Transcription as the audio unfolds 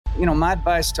my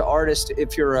advice to artists,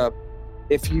 if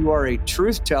you are a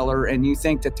truth teller and you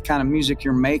think that the kind of music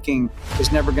you're making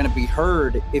is never going to be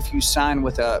heard if you sign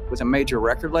with a major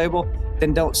record label,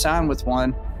 then don't sign with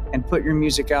one and put your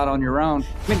music out on your own.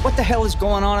 I mean, what the hell is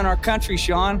going on in our country,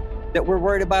 Sean, that we're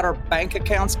worried about our bank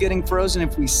accounts getting frozen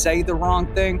if we say the wrong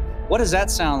thing? What does that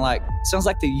sound like? It sounds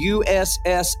like the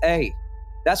USSA.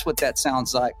 That's what that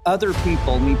sounds like. Other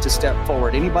people need to step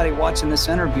forward. Anybody watching this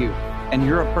interview, and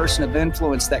you're a person of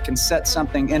influence that can set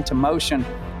something into motion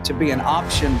to be an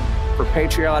option for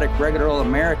patriotic, regular old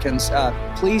Americans,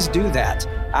 please do that.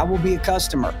 I will be a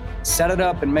customer. Set it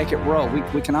up and make it roll.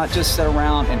 We cannot just sit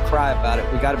around and cry about it.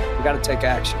 We got to take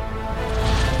action.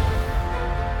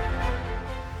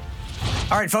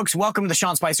 All right, folks, welcome to the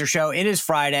Sean Spicer Show. It is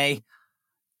Friday.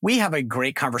 We have a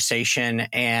great conversation,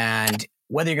 and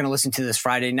whether you're going to listen to this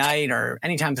Friday night or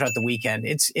anytime throughout the weekend,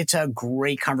 it's a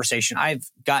great conversation.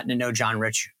 I've gotten to know John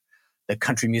Rich, the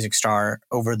country music star,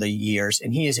 over the years,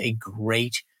 and he is a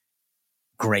great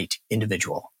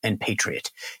individual and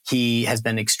patriot. He has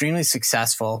been extremely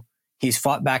successful. He's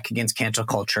fought back against cancel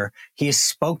culture. He has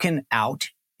spoken out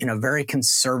in a very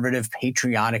conservative,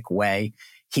 patriotic way.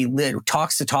 He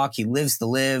talks the talk. He lives the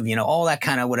live, all that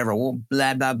kind of whatever,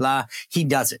 blah, blah, blah. He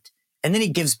does it. And then he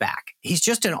gives back. He's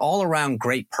just an all-around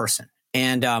great person.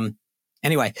 And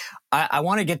anyway, I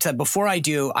want to get to that. Before I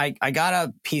do, I got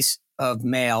a piece of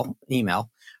email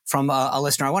from a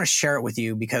listener. I want to share it with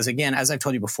you because, again, as I've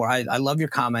told you before, I love your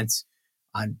comments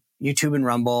on YouTube and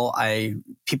Rumble.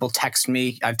 People text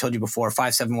me. I've told you before,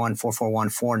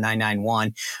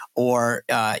 571-441-4991, or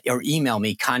email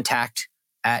me,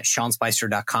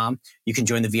 contact@SeanSpicer.com. You can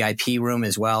join the VIP room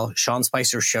as well,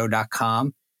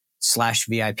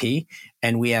 SeanSpicerShow.com/VIP.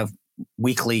 And we have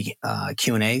weekly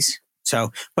Q&As.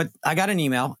 But I got an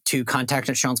email to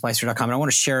contact@SeanSpicer.com, and I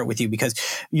want to share it with you because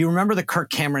you remember the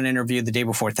Kirk Cameron interview the day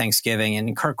before Thanksgiving,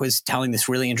 and Kirk was telling this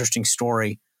really interesting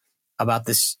story about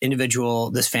this individual,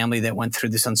 this family that went through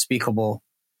this unspeakable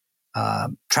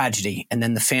tragedy. And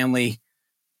then the family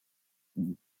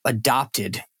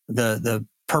adopted the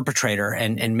perpetrator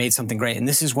and made something great. And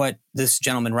this is what this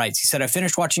gentleman writes. He said, I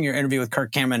finished watching your interview with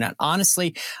Kirk Cameron, and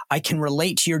honestly, I can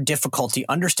relate to your difficulty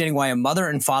understanding why a mother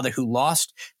and father who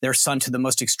lost their son to the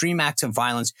most extreme acts of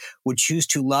violence would choose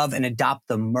to love and adopt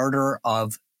the murderer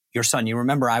of your son. You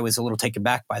remember I was a little taken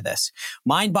back by this.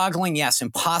 Mind-boggling, yes.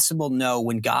 Impossible, no,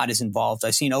 when God is involved.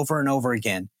 I've seen over and over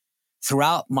again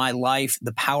throughout my life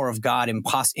the power of God in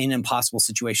impossible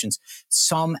situations,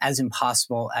 some as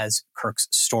impossible as Kirk's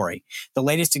story. The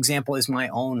latest example is my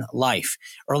own life.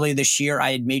 Earlier this year,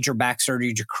 I had major back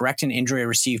surgery to correct an injury I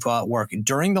received while at work.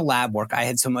 During the lab work, I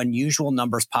had some unusual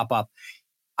numbers pop up.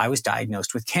 I was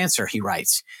diagnosed with cancer, he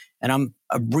writes. And I'm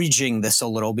abridging this a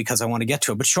little because I want to get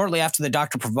to it. But shortly after the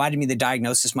doctor provided me the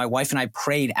diagnosis, my wife and I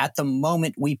prayed. At the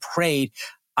moment we prayed,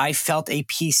 I felt a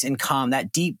peace and calm,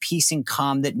 that deep peace and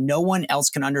calm that no one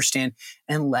else can understand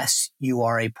unless you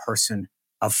are a person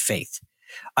of faith.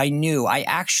 I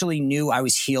actually knew I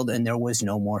was healed and there was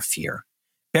no more fear.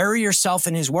 Bury yourself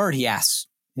in his word, he asks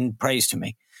and prays to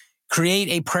me. Create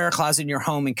a prayer closet in your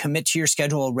home and commit to your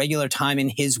schedule a regular time in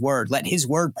his word. Let his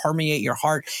word permeate your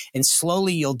heart, and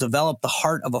slowly you'll develop the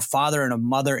heart of a father and a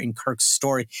mother in Kirk's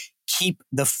story. Keep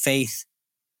the faith,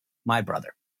 my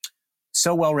brother.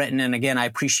 So well written. And again, I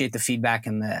appreciate the feedback,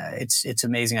 and it's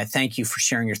amazing. I thank you for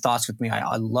sharing your thoughts with me.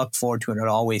 I look forward to it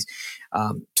always.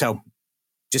 So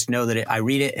just know that I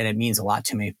read it and it means a lot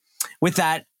to me. With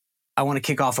that, I want to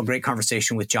kick off a great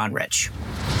conversation with John Rich.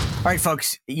 All right,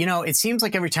 folks, it seems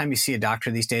like every time you see a doctor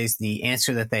these days, the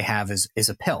answer that they have is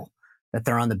a pill, that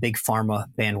they're on the big pharma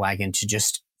bandwagon to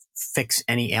just fix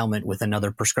any ailment with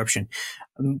another prescription,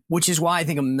 which is why I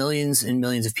think millions and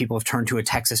millions of people have turned to a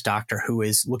Texas doctor who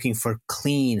is looking for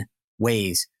clean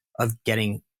ways of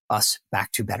getting us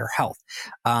back to better health.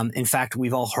 In fact,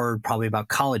 we've all heard probably about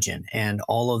collagen and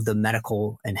all of the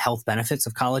medical and health benefits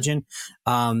of collagen.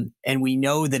 And we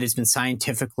know that it's been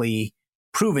scientifically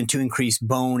proven to increase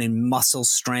bone and muscle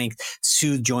strength,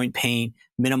 soothe joint pain,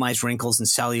 minimize wrinkles and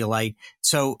cellulite.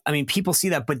 So, people see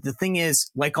that. But the thing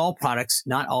is, like all products,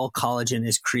 not all collagen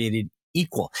is created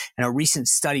equal. And a recent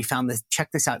study found that,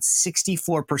 check this out,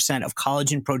 64% of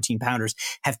collagen protein powders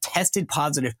have tested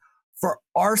positive for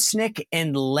arsenic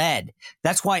and lead.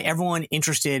 That's why everyone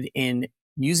interested in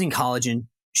using collagen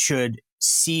should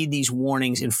see these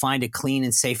warnings and find a clean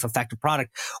and safe, effective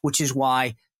product, which is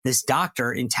why this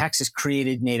doctor in Texas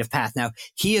created Native Path. Now,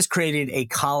 he has created a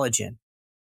collagen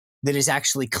that is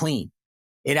actually clean.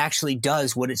 It actually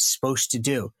does what it's supposed to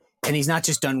do. And he's not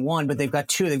just done one, but they've got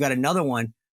two. They've got another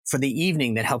one for the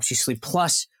evening that helps you sleep,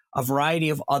 plus a variety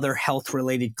of other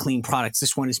health-related clean products.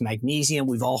 This one is magnesium.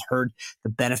 We've all heard the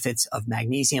benefits of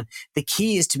magnesium. The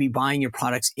key is to be buying your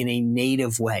products in a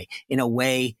native way, in a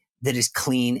way that is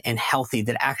clean and healthy,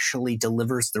 that actually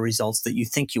delivers the results that you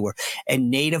think you were. And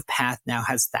Native Path now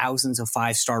has thousands of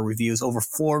 5-star reviews, over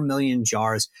 4 million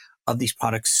jars of these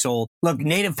products sold. Look,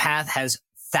 Native Path has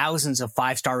thousands of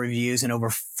 5-star reviews and over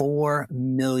 4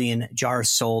 million jars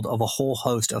sold of a whole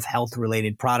host of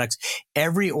health-related products.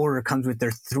 Every order comes with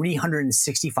their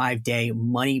 365-day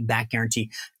money-back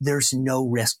guarantee. There's no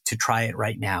risk to try it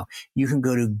right now. You can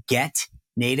go to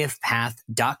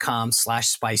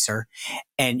getnativepath.com/Spicer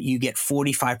and you get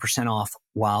 45% off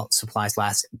while supplies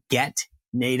last.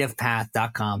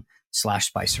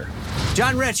 Getnativepath.com/Spicer.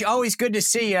 John Rich, always good to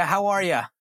see you. How are you?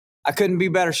 I couldn't be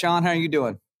better, Sean. How are you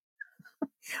doing?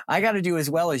 I got to do as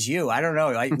well as you. I don't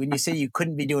know. When you say you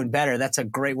couldn't be doing better, that's a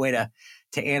great way to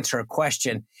answer a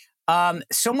question.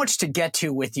 So much to get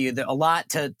to with you, a lot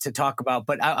to talk about.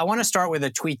 But I want to start with a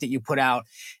tweet that you put out.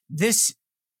 This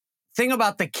thing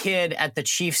about the kid at the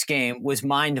Chiefs game was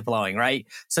mind-blowing, right?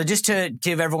 So just to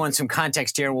give everyone some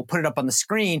context here, we'll put it up on the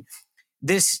screen.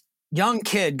 This young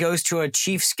kid goes to a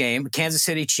Chiefs game, Kansas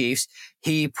City Chiefs.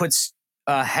 He puts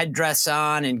a headdress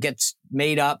on and gets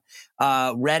made up,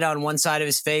 red on one side of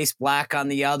his face, black on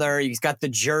the other. He's got the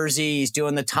jersey. He's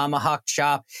doing the tomahawk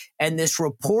chop. And this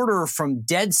reporter from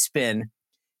Deadspin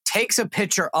takes a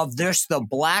picture of the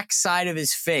black side of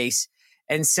his face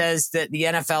and says that the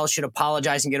NFL should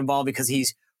apologize and get involved because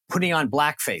he's putting on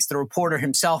blackface. The reporter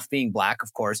himself being black,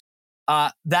 of course.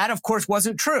 That, of course,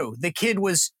 wasn't true. The kid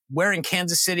was wearing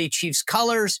Kansas City Chiefs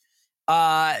colors.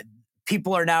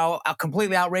 People are now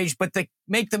completely outraged. But to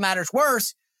make the matters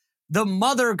worse, the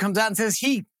mother comes out and says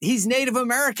he's Native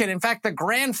American. In fact, the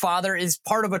grandfather is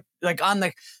part of on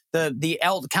the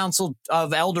council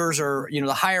of elders, or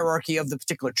the hierarchy of the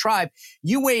particular tribe.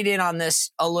 You weighed in on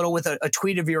this a little with a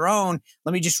tweet of your own.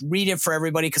 Let me just read it for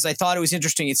everybody because I thought it was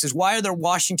interesting. It says, "Why are the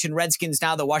Washington Redskins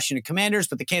now the Washington Commanders,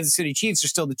 but the Kansas City Chiefs are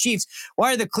still the Chiefs?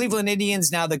 Why are the Cleveland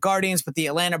Indians now the Guardians, but the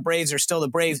Atlanta Braves are still the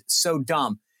Braves? So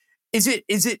dumb." Is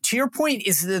it to your point?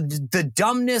 Is the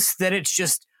dumbness that it's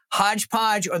just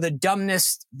hodgepodge, or the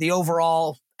dumbness, the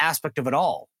overall aspect of it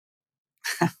all?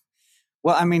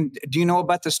 Well, I mean, do you know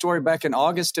about the story back in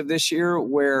August of this year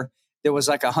where there was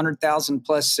like 100,000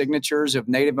 plus signatures of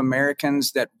Native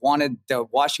Americans that wanted the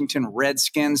Washington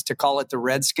Redskins to call it the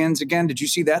Redskins again? Did you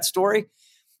see that story?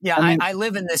 Yeah, I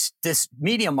live in this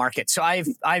media market, so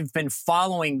I've been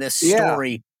following this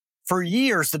story for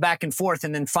years, the back and forth,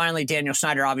 and then finally Daniel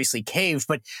Snyder obviously caved.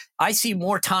 But I see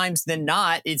more times than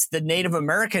not, it's the Native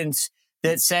Americans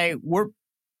that say we're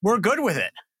good with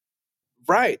it.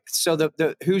 Right. So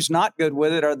the who's not good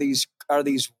with it are these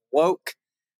woke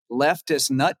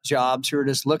leftist nut jobs who are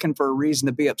just looking for a reason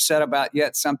to be upset about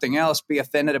yet something else, be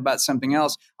offended about something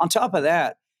else. On top of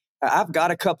that, I've got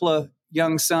a couple of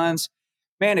young sons.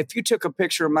 Man, if you took a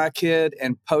picture of my kid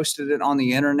and posted it on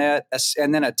the internet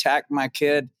and then attacked my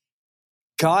kid,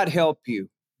 God help you,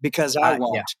 because I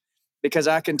won't. Yeah. Because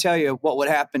I can tell you what would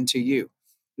happen to you.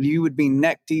 You would be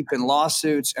neck deep in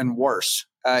lawsuits and worse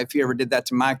if you ever did that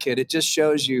to my kid. It just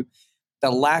shows you the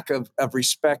lack of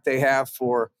respect they have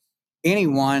for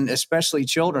anyone, especially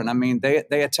children. I mean, they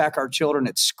attack our children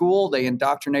at school. They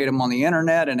indoctrinate them on the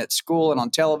internet and at school and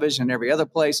on television and every other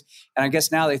place. And I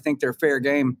guess now they think they're fair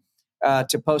game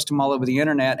to post them all over the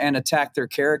internet and attack their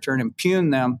character and impugn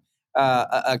them.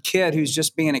 A kid who's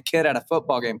just being a kid at a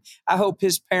football game. I hope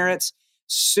his parents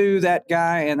sue that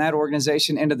guy and that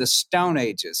organization into the Stone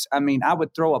Ages. I mean, I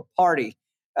would throw a party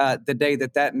the day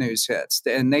that news hits,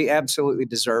 and they absolutely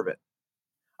deserve it.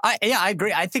 I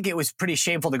agree. I think it was pretty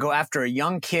shameful to go after a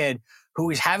young kid who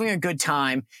was having a good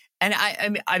time. And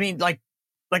I mean, like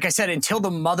I said, until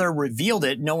the mother revealed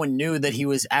it, no one knew that he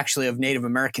was actually of Native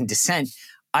American descent.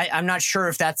 I'm not sure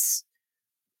if that's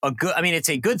it's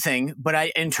a good thing, but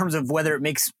in terms of whether it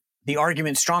makes the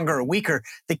argument stronger or weaker,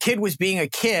 the kid was being a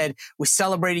kid, was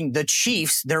celebrating the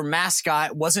Chiefs. Their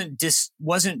mascot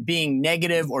wasn't being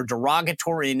negative or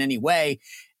derogatory in any way.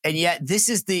 And yet this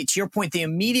is to your point, the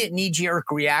immediate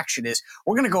knee-jerk reaction is,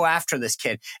 we're going to go after this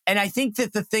kid. And I think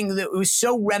that the thing that was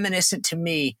so reminiscent to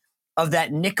me of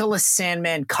that Nicholas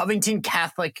Sandmann Covington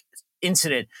Catholic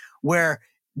incident, where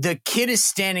the kid is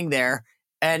standing there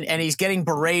and he's getting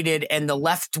berated, and the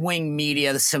left-wing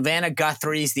media, the Savannah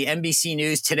Guthries, the NBC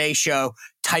News Today Show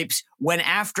types went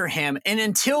after him. And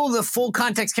until the full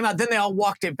context came out, then they all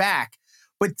walked it back.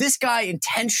 But this guy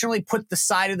intentionally put the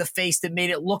side of the face that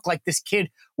made it look like this kid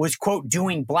was, quote,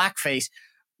 doing blackface.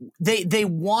 They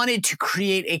wanted to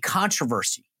create a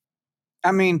controversy.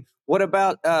 I mean, What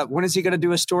about when is he going to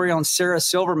do a story on Sarah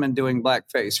Silverman doing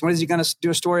blackface? When is he going to do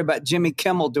a story about Jimmy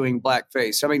Kimmel doing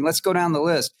blackface? I mean, let's go down the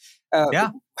list.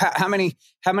 How many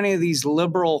of these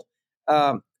liberal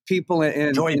people in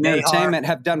entertainment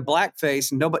have done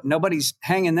blackface, and nobody's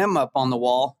hanging them up on the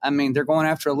wall? I mean, they're going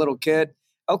after a little kid.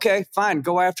 Okay, fine,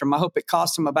 go after him. I hope it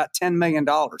costs him about $10 million.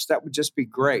 That would just be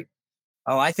great.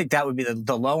 Oh, I think that would be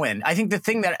the low end. I think the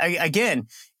thing that, again,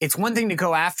 it's one thing to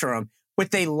go after him, but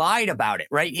they lied about it,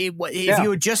 right? If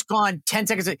you had just gone 10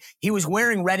 seconds, he was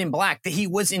wearing red and black, that he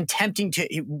was attempting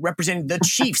to represent the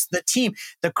Chiefs, the team.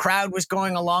 The crowd was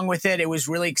going along with it. It was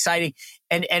really exciting.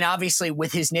 And obviously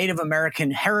with his Native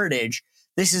American heritage,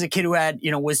 this is a kid who had,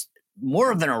 was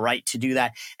more than a right to do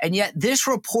that. And yet this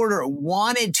reporter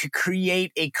wanted to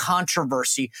create a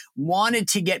controversy, wanted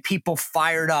to get people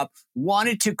fired up,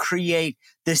 wanted to create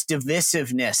this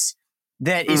divisiveness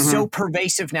that is so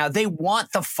pervasive now. They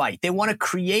want the fight. They want to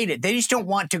create it. They just don't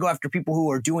want to go after people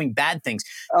who are doing bad things.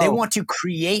 They want to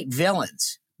create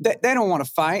villains. They don't want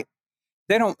to fight.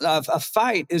 They don't. A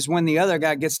fight is when the other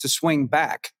guy gets to swing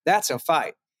back. That's a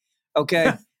fight.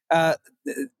 Okay.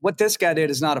 What this guy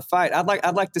did is not a fight.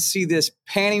 I'd like to see this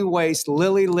panty-waist,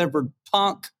 lily-livered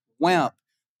punk wimp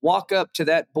walk up to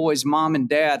that boy's mom and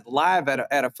dad live at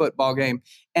a football game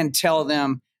and tell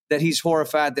them that he's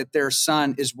horrified that their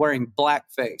son is wearing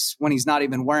blackface when he's not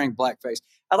even wearing blackface.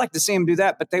 I'd like to see him do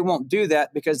that, but they won't do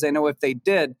that because they know if they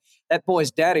did, that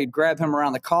boy's daddy would grab him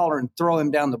around the collar and throw him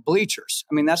down the bleachers.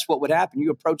 I mean, that's what would happen.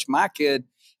 You approach my kid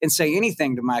and say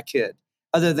anything to my kid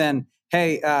other than,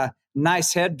 hey,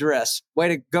 nice headdress, way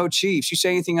to go Chiefs. You say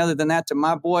anything other than that to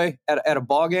my boy at a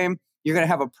ball game, you're going to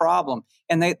have a problem.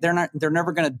 And they're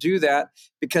never going to do that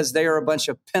because they are a bunch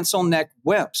of pencil neck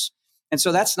wimps. And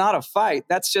so that's not a fight.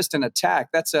 That's just an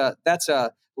attack. That's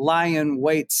a lion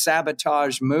weight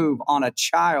sabotage move on a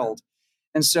child.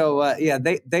 And so,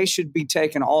 they should be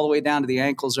taken all the way down to the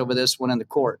ankles over this one in the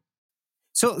court.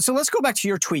 So let's go back to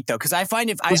your tweet, though, because I find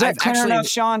Was that clear enough,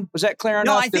 Sean? Was that clear enough?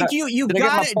 No, I think you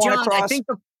got it, John. Across? I think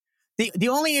the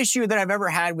only issue that I've ever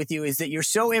had with you is that you're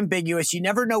so ambiguous. You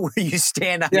never know where you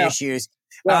stand on issues.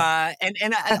 Yeah.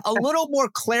 And a little more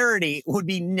clarity would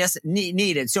be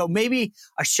needed. So maybe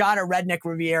a shot of Redneck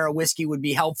Riviera whiskey would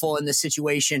be helpful in this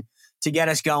situation to get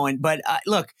us going. But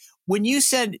look, when you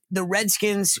said the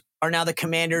Redskins are now the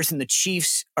Commanders and the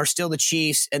Chiefs are still the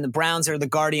Chiefs and the Browns are the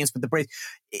Guardians, but the Braves,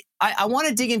 I want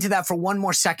to dig into that for one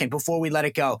more second before we let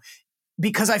it go,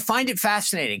 because I find it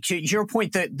fascinating. To your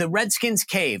point, the Redskins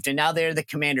caved and now they're the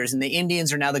Commanders and the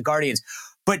Indians are now the Guardians.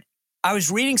 But I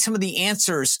was reading some of the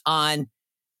answers on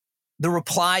the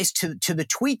replies to the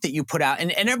tweet that you put out.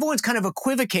 And everyone's kind of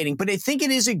equivocating, but I think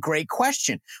it is a great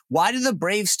question. Why do the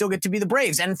Braves still get to be the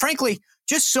Braves? And frankly,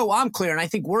 just so I'm clear, and I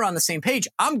think we're on the same page,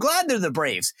 I'm glad they're the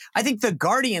Braves. I think the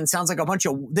Guardians sounds like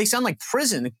they sound like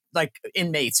prison, like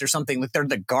inmates or something. Like they're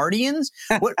the Guardians.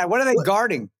 What are they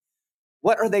guarding?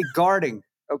 What are they guarding?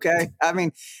 Okay. I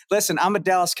mean, listen, I'm a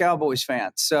Dallas Cowboys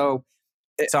fan. So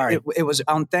it was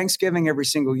on Thanksgiving every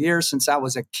single year since I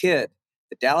was a kid.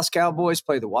 The Dallas Cowboys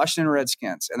play the Washington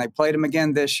Redskins, and they played them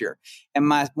again this year. And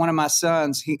one of my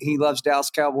sons, he loves Dallas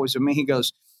Cowboys with me. He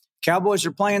goes, Cowboys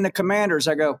are playing the Commanders.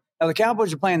 I go, no, the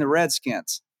Cowboys are playing the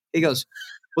Redskins. He goes,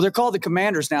 well, they're called the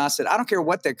Commanders now. I said, I don't care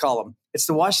what they call them. It's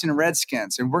the Washington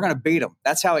Redskins, and we're going to beat them.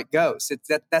 That's how it goes.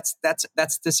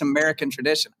 That's this American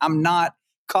tradition. I'm not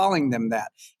calling them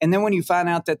that. And then when you find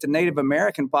out that the Native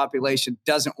American population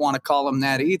doesn't want to call them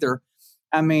that either,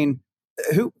 I mean,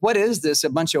 what is this? A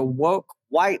bunch of woke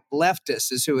white leftists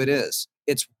is who it is.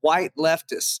 It's white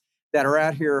leftists that are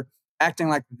out here acting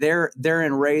like they're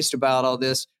enraged about all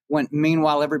this, when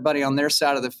meanwhile everybody on their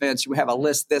side of the fence, you have a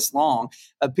list this long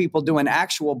of people doing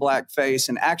actual blackface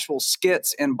and actual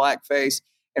skits in blackface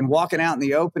and walking out in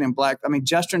the open in black. I mean,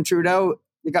 Justin Trudeau,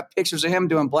 you got pictures of him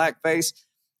doing blackface,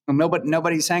 and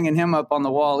nobody's hanging him up on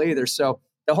the wall either. So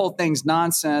the whole thing's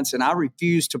nonsense, and I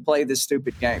refuse to play this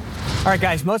stupid game. All right,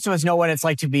 guys, most of us know what it's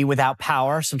like to be without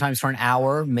power, sometimes for an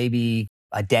hour, maybe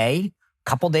a day, a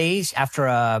couple days after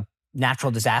a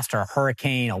natural disaster, a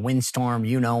hurricane, a windstorm,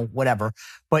 whatever.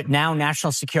 But now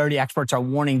national security experts are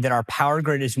warning that our power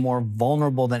grid is more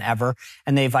vulnerable than ever,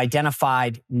 and they've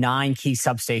identified 9 key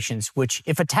substations, which,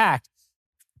 if attacked,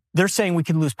 they're saying we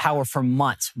could lose power for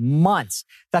months.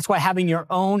 That's why having your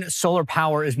own solar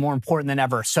power is more important than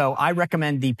ever. So I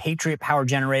recommend the Patriot Power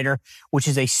Generator, which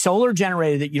is a solar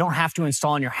generator that you don't have to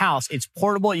install in your house. It's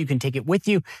portable. You can take it with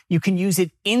you. You can use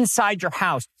it inside your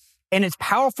house. And it's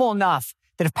powerful enough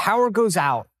that if power goes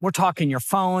out, we're talking your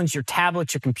phones, your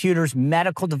tablets, your computers,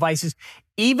 medical devices,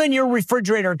 even your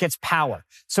refrigerator gets power.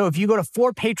 So if you go to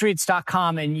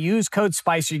 4patriots.com and use code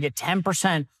SPICER, you get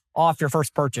 10% off your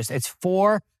first purchase. It's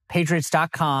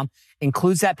 4patriots.com,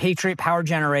 includes that Patriot Power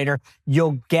Generator.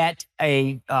 You'll get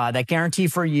that guarantee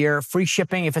for a year, free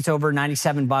shipping if it's over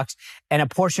 $97, and a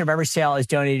portion of every sale is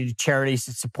donated to charities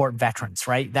that support veterans,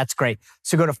 right? That's great.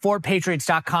 So go to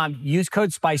 4patriots.com, use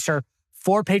code SPICER,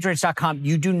 4patriots.com.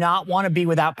 You do not want to be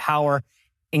without power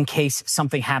in case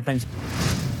something happens.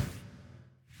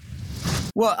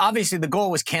 Well, obviously, the goal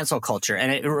was cancel culture.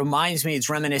 And it reminds me, it's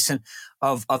reminiscent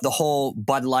of the whole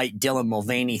Bud Light, Dylan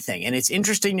Mulvaney thing. And it's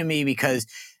interesting to me because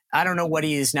I don't know what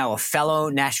he is now, a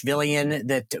fellow Nashvilleian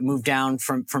that moved down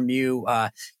from you.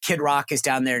 Kid Rock is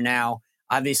down there now.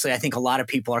 Obviously, I think a lot of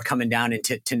people are coming down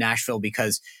to Nashville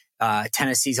because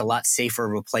Tennessee's a lot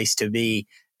safer of a place to be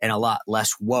and a lot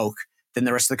less woke than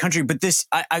the rest of the country. But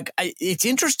it's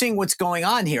interesting what's going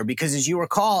on here because, as you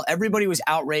recall, everybody was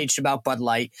outraged about Bud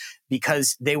Light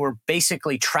because they were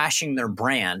basically trashing their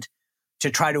brand to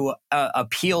try to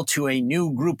appeal to a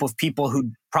new group of people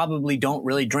who probably don't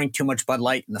really drink too much Bud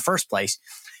Light in the first place.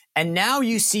 And now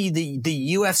you see the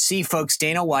UFC folks,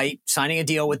 Dana White, signing a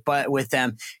deal with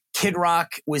them. Kid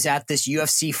Rock was at this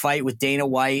UFC fight with Dana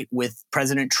White, with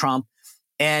President Trump,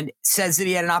 and says that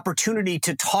he had an opportunity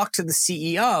to talk to the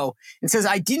CEO and says,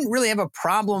 I didn't really have a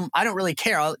problem. I don't really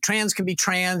care. Trans can be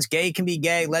trans, gay can be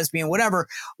gay, lesbian, whatever.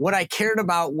 What I cared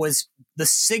about was the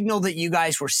signal that you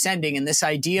guys were sending and this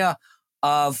idea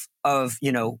of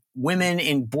women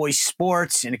in boys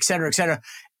sports and et cetera, et cetera.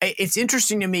 It's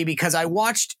interesting to me because I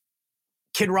watched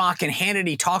Kid Rock and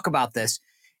Hannity talk about this.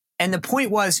 And the point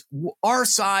was, our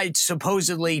side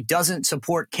supposedly doesn't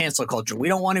support cancel culture. We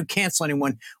don't want to cancel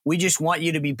anyone. We just want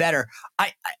you to be better.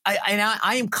 I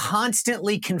am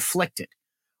constantly conflicted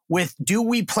with, do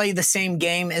we play the same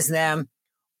game as them?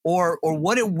 Or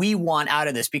what do we want out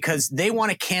of this? Because they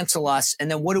want to cancel us.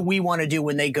 And then what do we want to do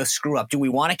when they go screw up? Do we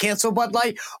want to cancel Bud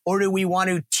Light or do we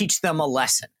want to teach them a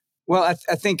lesson? Well,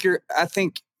 I think you're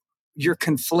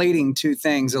conflating two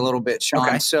things a little bit, Sean.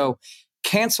 Okay. So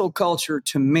cancel culture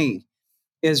to me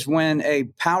is when a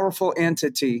powerful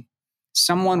entity,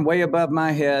 someone way above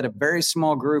my head, a very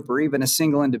small group, or even a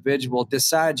single individual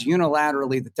decides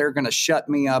unilaterally that they're going to shut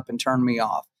me up and turn me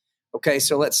off. Okay,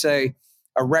 so let's say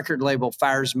a record label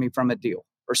fires me from a deal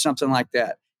or something like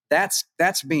that. That's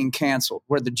being canceled,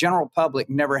 where the general public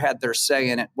never had their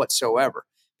say in it whatsoever,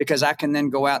 because I can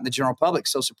then go out and the general public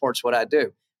still supports what I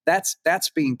do. That's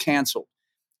being canceled.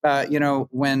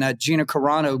 When Gina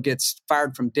Carano gets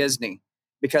fired from Disney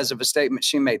because of a statement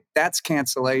she made, that's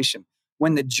cancellation.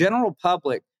 When the general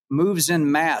public moves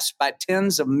in mass by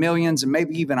tens of millions and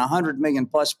maybe even 100 million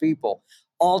plus people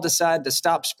all decide to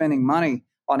stop spending money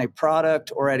on a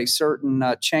product or at a certain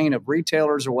chain of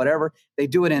retailers or whatever, they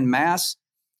do it in mass.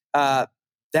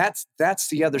 That's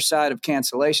the other side of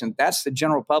cancellation. That's the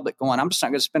general public going, I'm just not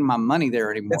going to spend my money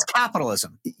there anymore. It's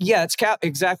capitalism. Yeah, it's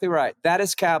exactly right. That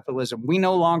is capitalism. We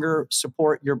no longer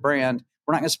support your brand.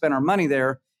 We're not going to spend our money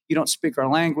there. You don't speak our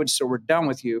language, so we're done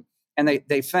with you. And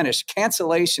they finish.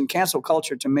 Cancellation, cancel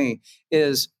culture to me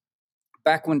is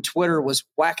back when Twitter was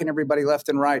whacking everybody left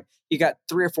and right. You got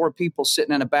 3 or 4 people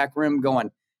sitting in a back room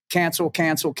going, cancel,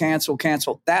 cancel, cancel,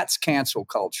 cancel. That's cancel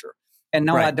culture. And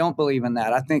no, right. I don't believe in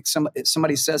that. I think if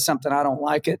somebody says something, I don't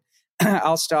like it,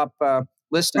 I'll stop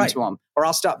listening to them, or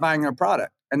I'll stop buying their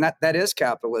product. And that is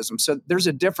capitalism. So there's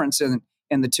a difference in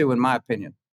the two, in my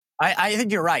opinion. I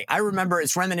think you're right. I remember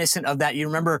it's reminiscent of that. You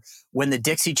remember when the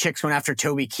Dixie Chicks went after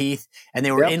Toby Keith and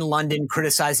they were in London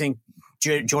criticizing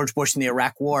George Bush in the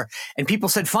Iraq War. And people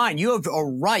said, fine, you have a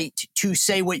right to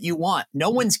say what you want.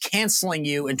 No one's canceling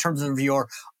you in terms of your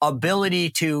ability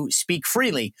to speak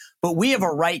freely. But we have a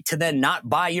right to then not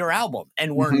buy your album.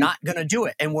 And we're not going to do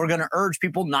it. And we're going to urge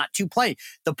people not to play.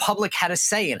 The public had a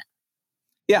say in it.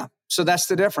 Yeah. So that's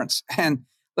the difference. And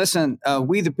listen,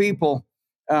 we the people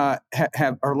are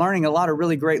learning a lot of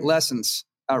really great lessons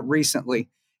recently.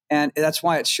 And that's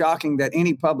why it's shocking that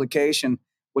any publication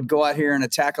would go out here and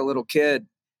attack a little kid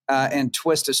and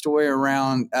twist a story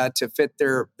around to fit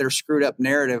their screwed up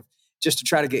narrative just to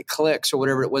try to get clicks or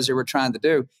whatever it was they were trying to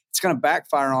do. It's going to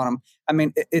backfire on them. I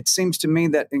mean, it seems to me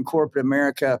that in corporate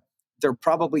America, they're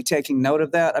probably taking note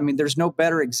of that. I mean, there's no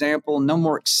better example, no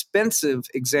more expensive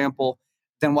example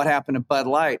than what happened to Bud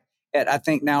Light at, I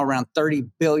think, now around $30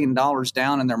 billion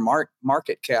down in their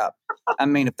market cap. I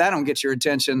mean, if that don't get your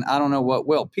attention, I don't know what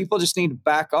will. People just need to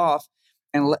back off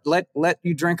and let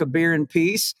you drink a beer in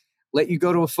peace, let you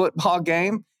go to a football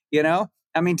game,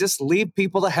 I mean, just leave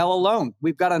people the hell alone.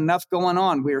 We've got enough going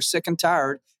on. We are sick and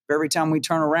tired of every time we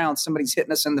turn around, somebody's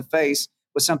hitting us in the face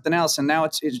with something else. And now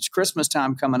it's Christmas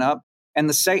time coming up, and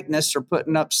the Satanists are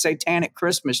putting up satanic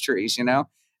Christmas trees,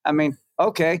 I mean,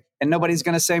 Okay. And nobody's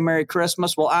going to say Merry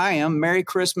Christmas. Well, I am. Merry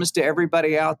Christmas to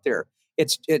everybody out there.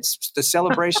 It's the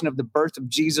celebration of the birth of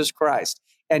Jesus Christ.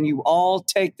 And you all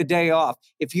take the day off.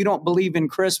 If you don't believe in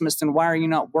Christmas, then why are you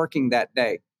not working that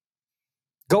day?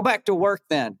 Go back to work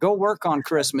then. Go work on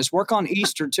Christmas. Work on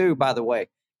Easter too, by the way.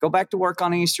 Go back to work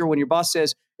on Easter when your boss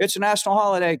says, it's a national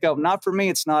holiday. Go, not for me,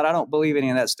 it's not. I don't believe any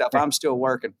of that stuff. I'm still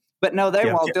working. But no, they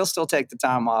won't. They'll still take the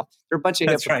time off. They're a bunch of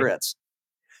hypocrites. Right.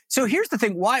 So here's the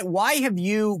thing. Why have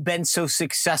you been so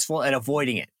successful at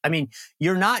avoiding it? I mean,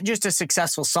 you're not just a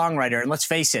successful songwriter, and let's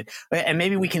face it, and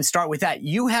maybe we can start with that.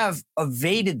 You have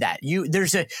evaded that.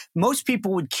 Most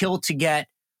people would kill to get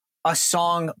a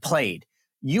song played.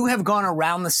 You have gone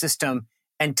around the system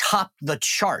and topped the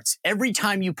charts. Every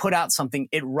time you put out something,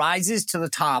 it rises to the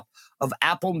top of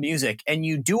Apple Music, and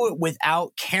you do it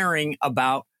without caring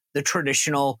about the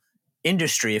traditional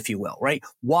industry, if you will, right?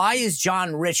 Why is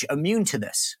John Rich immune to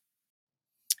this?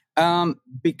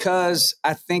 Because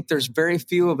I think there's very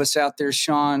few of us out there,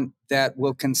 Sean, that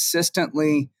will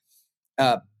consistently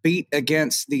beat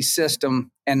against the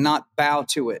system and not bow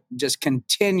to it. Just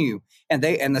continue. And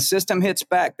the system hits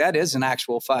back. That is an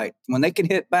actual fight. When they can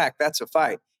hit back, that's a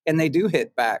fight. And they do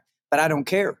hit back, but I don't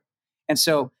care. And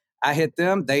so I hit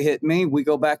them, they hit me, we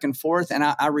go back and forth, and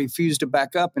I refuse to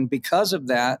back up. And because of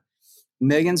that,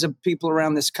 millions of people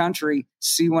around this country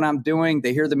see what I'm doing.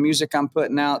 They hear the music I'm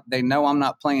putting out. They know I'm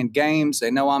not playing games. They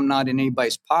know I'm not in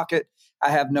anybody's pocket. I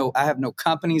have no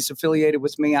companies affiliated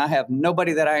with me. I have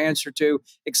nobody that I answer to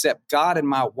except God and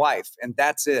my wife, and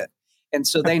that's it. And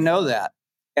so they know that.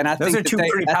 And I Those think are two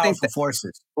pretty powerful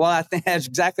forces. Well, I think that's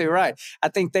exactly right. I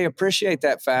think they appreciate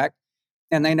that fact,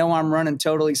 and they know I'm running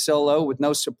totally solo with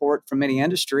no support from any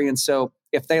industry. And so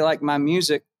if they like my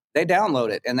music, they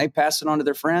download it and they pass it on to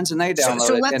their friends and they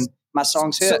download it, and my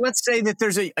songs hit. So let's say that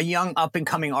there's a young up and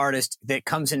coming artist that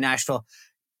comes in Nashville,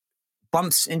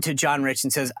 bumps into John Rich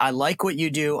and says, I like what you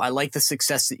do. I like the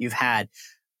success that you've had.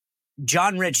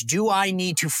 John Rich, do I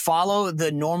need to follow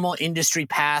the normal industry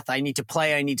path? I need to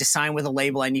play. I need to sign with a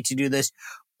label. I need to do this.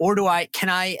 Or can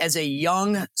I, as a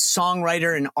young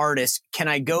songwriter and artist, can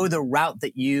I go the route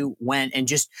that you went and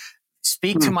just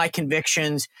speak to my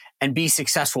convictions and be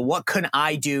successful? What could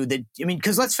I do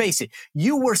because let's face it,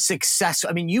 you were successful.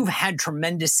 I mean, you've had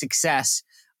tremendous success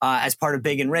as part of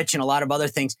Big and Rich and a lot of other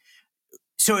things.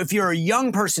 So if you're a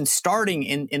young person starting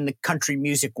in the country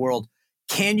music world,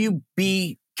 can you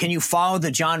follow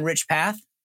the John Rich path?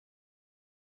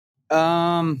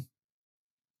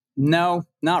 No,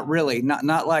 not really.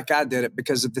 Not like I did it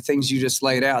because of the things you just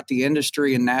laid out. The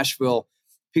industry in Nashville,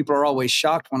 people are always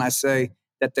shocked when I say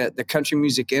that the country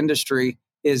music industry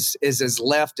is as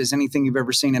left as anything you've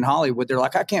ever seen in Hollywood. They're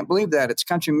like, I can't believe that. It's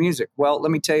country music. Well, let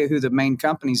me tell you who the main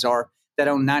companies are that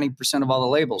own 90% of all the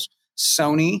labels.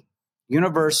 Sony,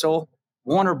 Universal,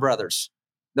 Warner Brothers.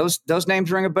 Those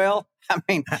names ring a bell. I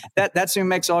mean, that's who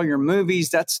makes all your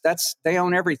movies. They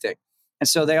own everything. And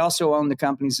so they also own the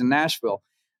companies in Nashville.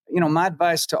 My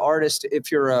advice to artists,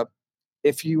 if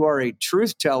you are a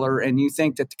truth teller and you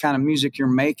think that the kind of music you're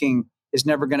making is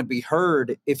never going to be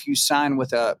heard if you sign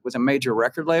with a major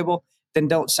record label, then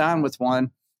don't sign with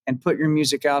one and put your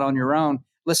music out on your own.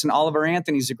 Listen, Oliver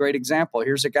Anthony's a great example.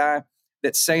 Here's a guy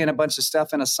that's saying a bunch of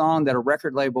stuff in a song that a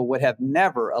record label would have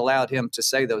never allowed him to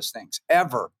say those things,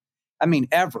 ever. I mean,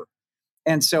 ever.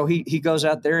 And so he goes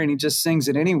out there and he just sings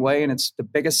it anyway, and it's the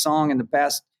biggest song in the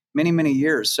past many, many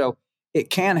years. So it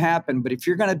can happen, but if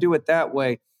you're going to do it that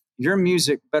way, your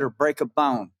music better break a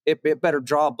bone. It better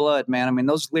draw blood, man. I mean,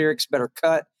 those lyrics better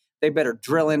cut. They better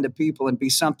drill into people and be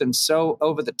something so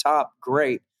over the top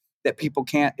great that people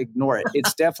can't ignore it.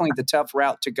 It's definitely the tough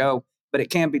route to go, but it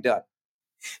can be done.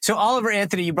 So Oliver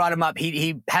Anthony, you brought him up.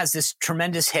 He has this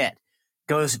tremendous hit,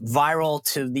 goes viral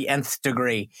to the nth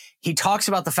degree. He talks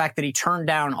about the fact that he turned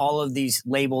down all of these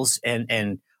labels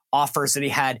and offers that he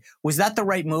had. Was that the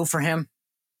right move for him?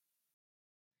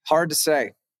 Hard to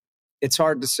say. It's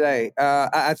hard to say.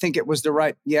 I think it was the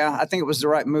right. Yeah, I think it was the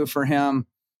right move for him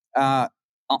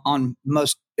on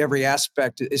most every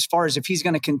aspect. As far as if he's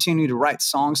going to continue to write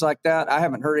songs like that, I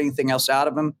haven't heard anything else out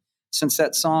of him since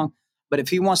that song. But if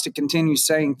he wants to continue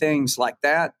saying things like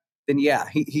that, then yeah,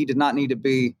 he did not need to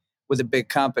be with a big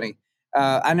company.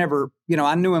 I never,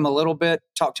 I knew him a little bit,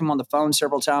 talked to him on the phone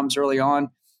several times early on,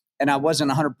 and I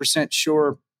wasn't 100%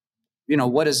 sure,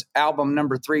 what does album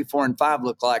number 3, 4, and 5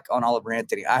 look like on Oliver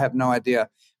Anthony? I have no idea.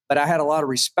 But I had a lot of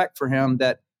respect for him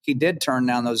that he did turn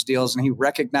down those deals, and he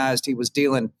recognized he was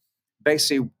dealing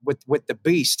basically with the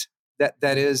beast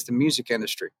that is the music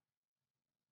industry.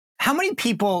 How many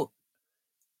people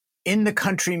in the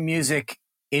country music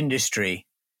industry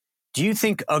do you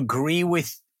think agree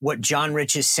with what John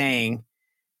Rich is saying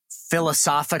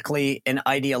philosophically and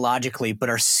ideologically, but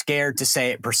are scared to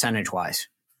say it percentage-wise?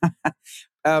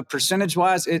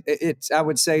 Percentage-wise, it's I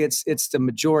would say it's the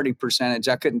majority percentage.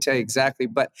 I couldn't tell you exactly,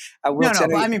 but I will tell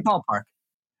but you. I mean ballpark.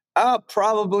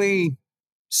 Probably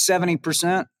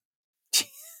 70%.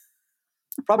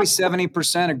 Probably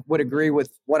 70% would agree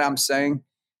with what I'm saying.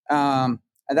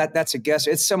 That's a guess.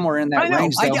 It's somewhere in that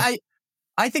range, though.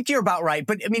 I think you're about right.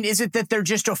 But I mean, is it that they're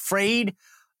just afraid?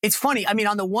 It's funny. I mean,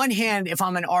 on the one hand, if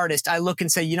I'm an artist, I look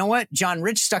and say, you know what? John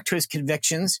Rich stuck to his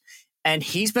convictions and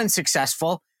he's been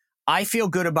successful. I feel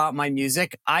good about my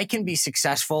music. I can be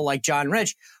successful like John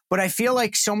Rich, but I feel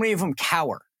like so many of them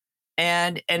cower.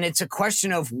 And it's a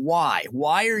question of why.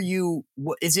 Why are you,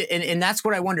 is it, and that's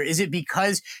what I wonder. Is it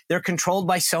because they're controlled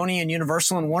by Sony and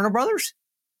Universal and Warner Brothers?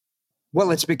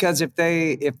 Well, it's because if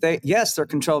they, yes, they're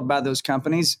controlled by those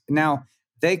companies. Now,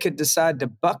 they could decide to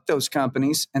buck those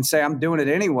companies and say, I'm doing it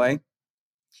anyway.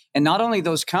 And not only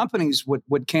those companies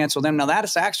would cancel them. Now, that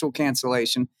is actual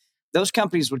cancellation. Those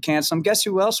companies would cancel them. Guess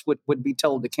who else would be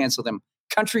told to cancel them?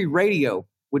 Country radio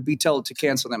would be told to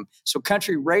cancel them. So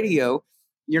country radio,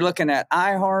 you're looking at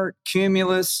iHeart,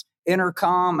 Cumulus,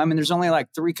 Intercom. I mean, there's only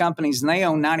like 3 companies, and they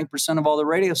own 90% of all the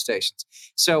radio stations.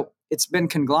 So it's been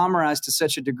conglomerized to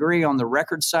such a degree on the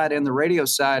record side and the radio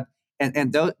side,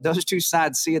 and those two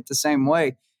sides see it the same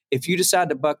way. If you decide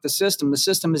to buck the system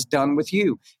is done with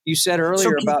you. You said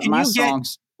earlier about my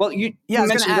songs. Well, you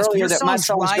mentioned earlier that my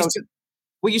songs go.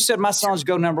 Well, you said my songs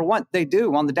go number 1. They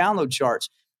do on the download charts.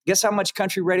 Guess how much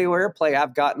country radio airplay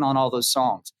I've gotten on all those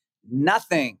songs?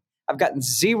 Nothing. I've gotten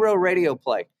 0 radio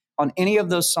play on any of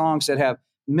those songs that have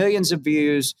millions of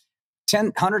views,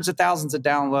 hundreds of thousands of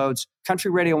downloads. Country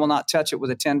radio will not touch it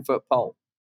with a 10-foot pole.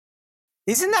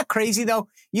 Isn't that crazy, though?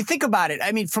 You think about it.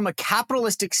 I mean, from a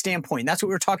capitalistic standpoint, that's what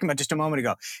we were talking about just a moment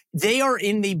ago. They are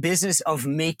in the business of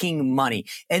making money,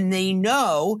 and they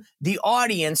know the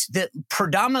audience that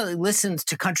predominantly listens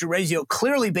to country radio,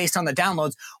 clearly based on the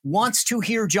downloads, wants to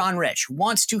hear John Rich,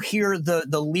 wants to hear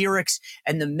the lyrics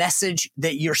and the message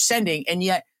that you're sending, and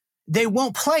yet they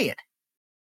won't play it.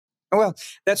 Well,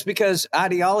 that's because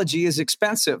ideology is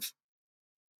expensive.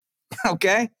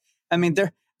 Okay? I mean,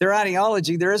 their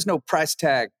ideology, there is no price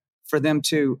tag for them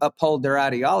to uphold their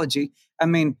ideology. I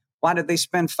mean, why did they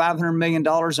spend $500 million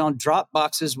on drop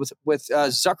boxes with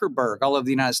Zuckerberg all over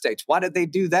the United States? Why did they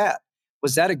do that?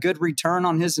 Was that a good return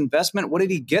on his investment? What did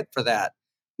he get for that?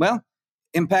 Well,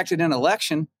 impacted an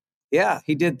election. Yeah,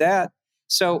 he did that.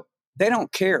 So they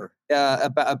don't care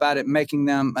about it making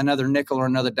them another nickel or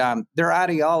another dime. Their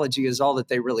ideology is all that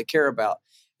they really care about.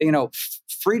 You know,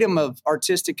 freedom of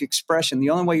artistic expression.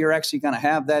 The only way you're actually going to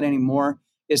have that anymore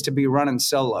is to be running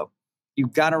solo.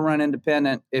 You've got to run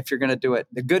independent if you're going to do it.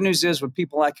 The good news is with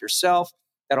people like yourself,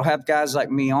 that'll have guys like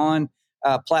me on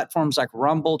platforms like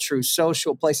Rumble, True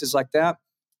Social, places like that.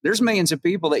 There's millions of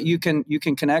people that you can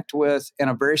connect with in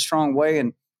a very strong way,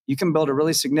 and you can build a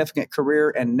really significant career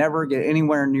and never get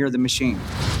anywhere near the machine.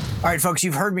 All right, folks,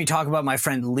 you've heard me talk about my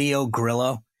friend Leo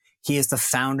Grillo. He is the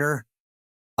founder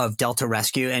of Delta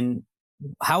Rescue, and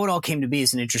how it all came to be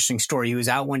is an interesting story. He was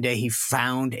out one day. He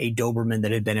found a Doberman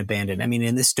that had been abandoned. I mean,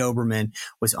 and this Doberman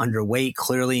was underweight,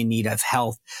 clearly in need of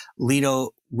help.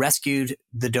 Leo rescued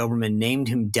the Doberman, named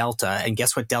him Delta. And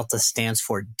guess what Delta stands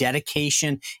for?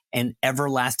 Dedication and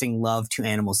everlasting love to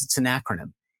animals. It's an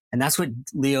acronym. And that's what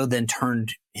Leo then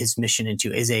turned his mission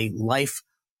into, is a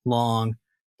lifelong,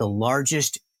 the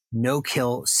largest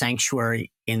no-kill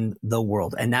sanctuary in the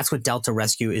world. And that's what Delta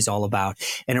Rescue is all about.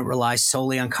 And it relies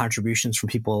solely on contributions from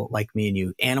people like me and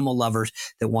you, animal lovers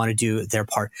that want to do their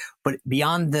part. But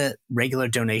beyond the regular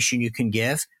donation you can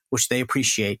give, which they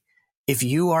appreciate, if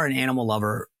you are an animal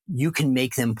lover, you can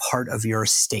make them part of your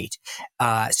estate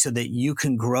so that you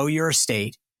can grow your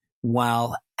estate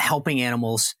while helping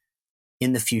animals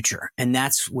in the future. And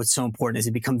that's what's so important, is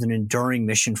it becomes an enduring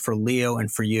mission for Leo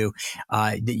and for you,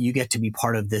 that you get to be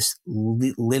part of this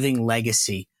living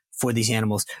legacy for these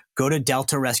animals. Go to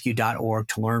deltarescue.org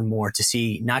to learn more, to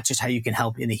see not just how you can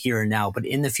help in the here and now, but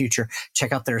in the future.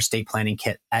 Check out their estate planning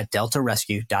kit at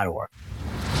deltarescue.org.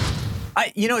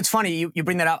 It's funny you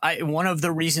bring that up. One of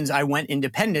the reasons I went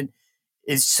independent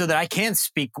is so that I can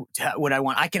speak what I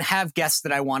want. I can have guests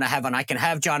that I want to have on. I can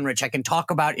have John Rich. I can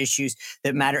talk about issues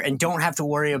that matter and don't have to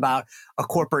worry about a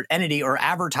corporate entity or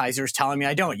advertisers telling me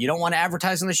I don't. You don't want to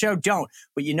advertise on the show? Don't.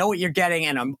 But you know what you're getting,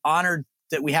 and I'm honored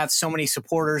that we have so many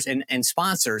supporters and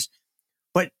sponsors.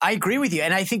 But I agree with you.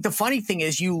 And I think the funny thing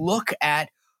is you look at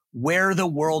where the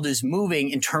world is moving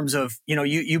in terms of,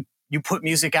 you put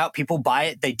music out, people buy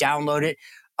it, they download it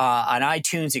on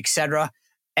iTunes, etc.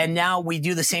 And now we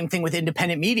do the same thing with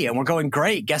independent media. And we're going,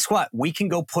 great. Guess what? We can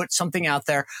go put something out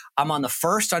there. I'm on the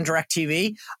First on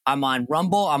DirecTV. I'm on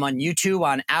Rumble. I'm on YouTube,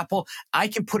 on Apple. I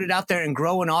can put it out there and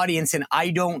grow an audience. And I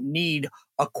don't need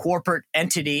a corporate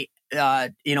entity,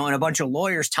 and a bunch of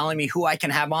lawyers telling me who I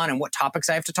can have on and what topics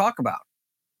I have to talk about.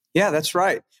 Yeah, that's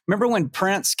right. Remember when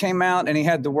Prince came out and he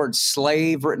had the word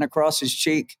slave written across his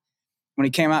cheek when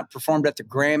he came out and performed at the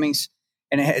Grammys?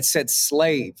 And it said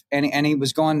slave. And he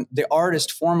was the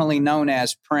artist formerly known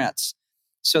as Prince.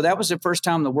 So that was the first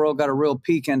time the world got a real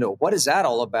peek into what is that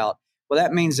all about? Well,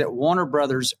 that means that Warner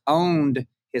Brothers owned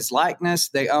his likeness.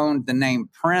 They owned the name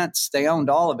Prince. They owned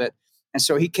all of it. And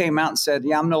so he came out and said,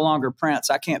 yeah, I'm no longer Prince.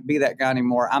 I can't be that guy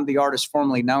anymore. I'm the artist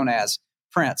formerly known as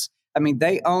Prince. I mean,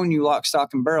 they own you lock,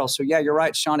 stock, and barrel. So yeah, you're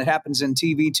right, Sean. It happens in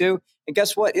TV too. And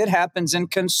guess what? It happens in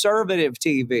conservative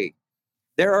TV.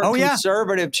 There are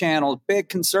conservative channels, big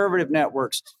conservative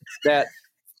networks that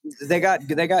they got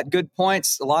good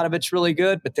points. A lot of it's really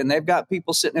good, but then they've got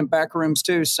people sitting in back rooms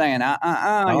too saying,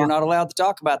 you're not allowed to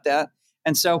talk about that.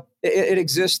 And so it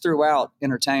exists throughout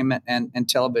entertainment and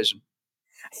television.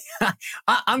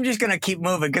 I'm just going to keep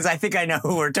moving because I think I know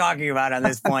who we're talking about on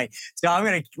this point. So I'm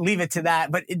going to leave it to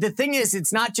that. But the thing is,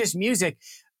 it's not just music.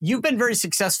 You've been very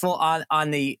successful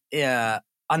on the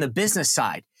business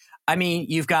side. I mean,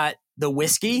 you've got the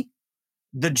whiskey,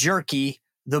 the jerky,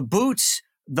 the boots,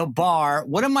 the bar.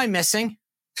 What am I missing?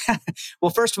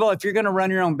 Well, first of all, if you're going to run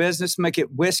your own business, make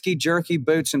it whiskey, jerky,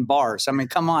 boots, and bars. I mean,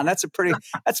 come on, that's a pretty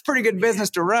good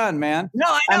business to run, man. No,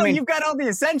 I know you've got all the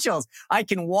essentials. I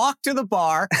can walk to the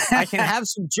bar, I can have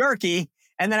some jerky,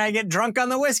 and then I get drunk on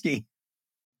the whiskey.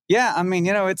 Yeah, I mean,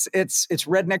 it's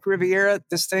Redneck Riviera.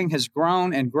 This thing has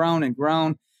grown and grown and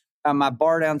grown. My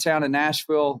bar downtown in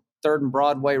Nashville, 3rd and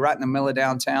Broadway, right in the middle of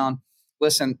downtown.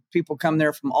 Listen, people come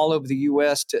there from all over the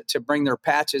U.S. to bring their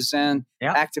patches in,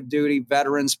 active duty,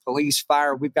 veterans, police,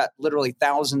 fire. We've got literally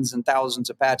thousands and thousands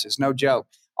of patches, no joke.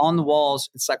 On the walls,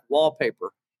 it's like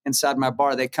wallpaper inside my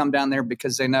bar. They come down there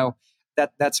because they know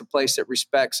that that's a place that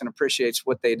respects and appreciates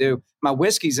what they do. My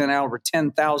whiskey's in over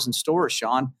 10,000 stores,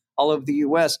 Sean, all over the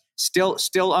U.S. Still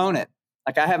own it.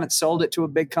 Like I haven't sold it to a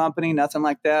big company, nothing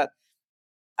like that.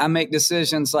 I make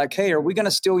decisions like, hey, are we going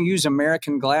to still use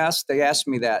American glass? They asked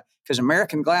me that because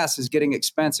American glass is getting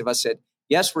expensive. I said,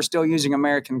 yes, we're still using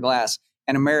American glass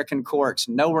and American corks.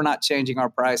 No, we're not changing our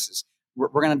prices. We're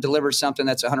going to deliver something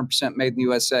that's 100% made in the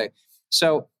USA.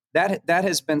 So that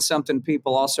has been something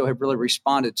people also have really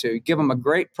responded to. You give them a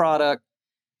great product.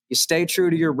 You stay true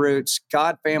to your roots,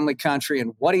 God, family, country,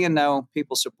 and what do you know?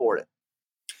 People support it.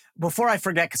 Before I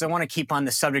forget, because I want to keep on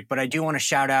the subject, but I do want to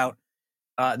shout out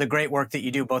the great work that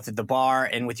you do both at the bar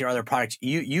and with your other products.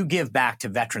 You give back to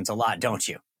veterans a lot, don't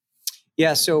you?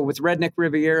 Yeah. So with Redneck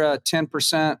Riviera,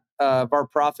 10% of our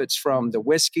profits from the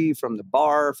whiskey, from the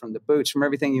bar, from the boots, from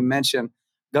everything you mentioned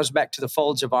goes back to the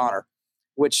Folds of Honor,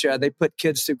 which they put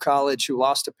kids through college who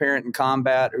lost a parent in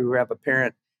combat, who have a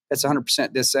parent that's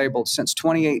 100% disabled. Since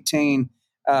 2018,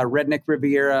 Redneck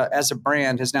Riviera as a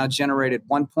brand has now generated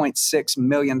 $1.6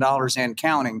 million and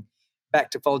counting back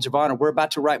to Folds of Honor. We're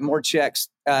about to write more checks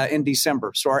in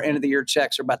December. So our end of the year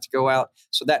checks are about to go out.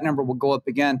 So that number will go up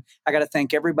again. I got to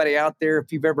thank everybody out there.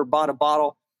 If you've ever bought a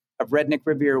bottle of Redneck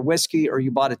Riviera whiskey, or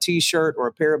you bought a t-shirt or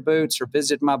a pair of boots or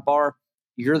visited my bar,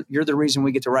 you're the reason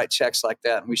we get to write checks like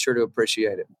that. And we sure do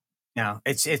appreciate it. No,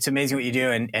 it's amazing what you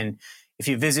do. And if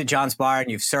you visit John's bar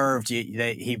and you've served,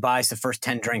 he buys the first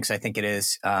 10 drinks, I think it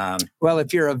is. Well,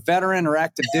 if you're a veteran or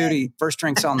active duty, first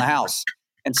drink's on the house.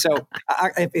 And so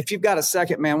if you've got a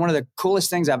second, man, one of the coolest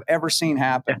things I've ever seen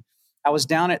happen, I was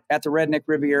down at the Redneck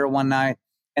Riviera one night,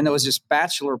 and there was this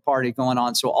bachelor party going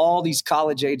on. So all these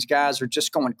college-age guys are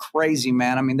just going crazy,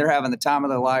 man. I mean, they're having the time of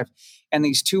their life. And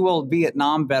these 2 old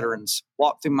Vietnam veterans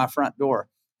walked through my front door.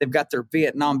 They've got their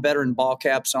Vietnam veteran ball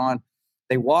caps on.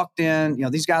 They walked in.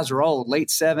 These guys are old, late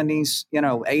 70s,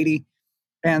 80.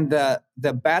 And the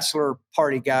bachelor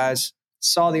party guys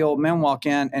saw the old men walk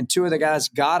in, and 2 of the guys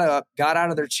got up, got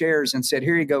out of their chairs and said,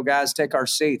 here you go, guys, take our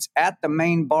seats at the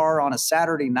main bar on a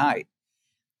Saturday night.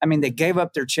 I mean, they gave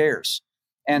up their chairs,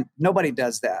 and nobody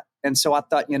does that. And so I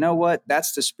thought, you know what?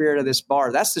 That's the spirit of this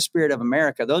bar. That's the spirit of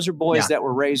America. Those are boys that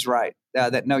were raised right,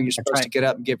 that know you're supposed to get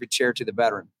up and give your chair to the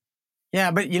veteran.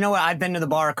 Yeah, but you know what? I've been to the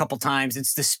bar a couple times.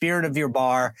 It's the spirit of your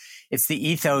bar. It's the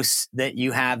ethos that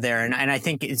you have there. And I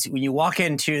think it's when you walk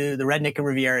into the Redneck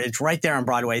Riviera, it's right there on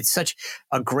Broadway. It's such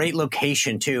a great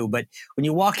location too. But when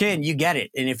you walk in, you get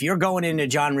it. And if you're going into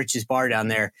John Rich's bar down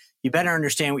there, you better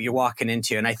understand what you're walking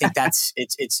into. And I think that's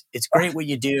it's great what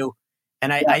you do.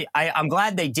 And I'm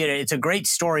glad they did it. It's a great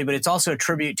story, but it's also a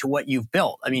tribute to what you've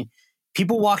built. I mean,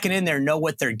 people walking in there know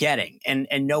what they're getting and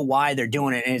know why they're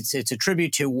doing it. And it's a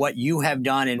tribute to what you have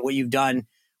done and what you've done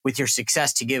with your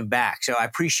success to give back. So I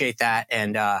appreciate that.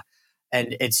 And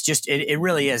it's just, it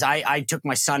really is. I took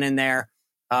my son in there.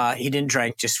 He didn't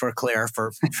drink, just for clear,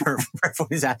 for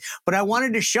that. But I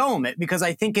wanted to show him it because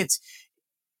I think it's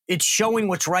showing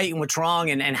what's right and what's wrong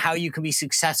and how you can be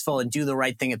successful and do the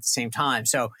right thing at the same time.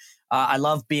 So I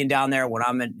love being down there when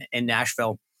I'm in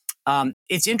Nashville.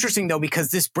 It's interesting, though,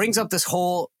 because this brings up this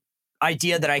whole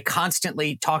idea that I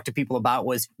constantly talk to people about,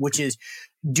 which is,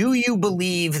 do you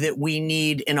believe that we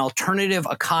need an alternative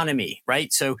economy,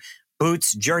 right? So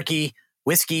boots, jerky,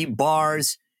 whiskey,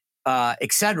 bars,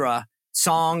 etc.,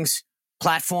 songs,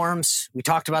 platforms. We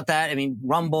talked about that. I mean,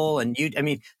 Rumble and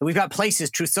we've got places,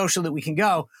 Truth Social, that we can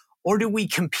go. Or do we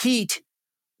compete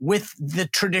with the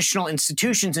traditional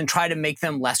institutions and try to make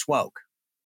them less woke?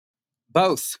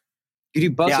 Both. You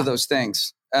do both of those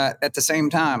things at the same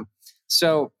time.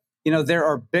 So, there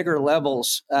are bigger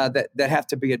levels that have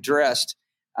to be addressed.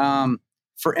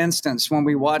 For instance, when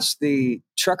we watched the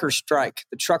trucker strike,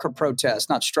 the trucker protest,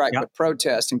 not strike, but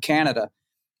protest in Canada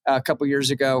a couple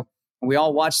years ago, and we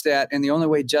all watched that. And the only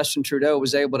way Justin Trudeau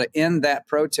was able to end that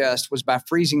protest was by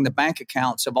freezing the bank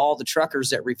accounts of all the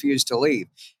truckers that refused to leave.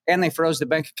 And they froze the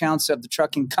bank accounts of the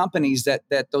trucking companies that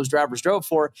those drivers drove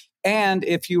for. And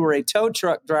if you were a tow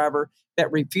truck driver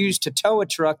that refused to tow a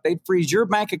truck, they'd freeze your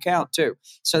bank account too.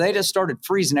 So they just started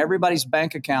freezing everybody's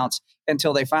bank accounts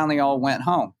until they finally all went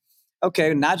home.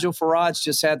 Okay, Nigel Farage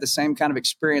just had the same kind of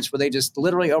experience where they just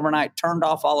literally overnight turned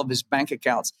off all of his bank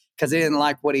accounts because they didn't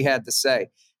like what he had to say.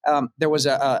 There was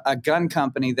a gun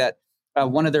company that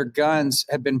one of their guns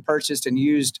had been purchased and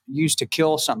used to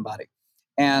kill somebody.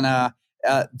 And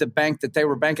the bank that they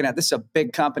were banking at, this is a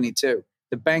big company too.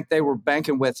 The bank they were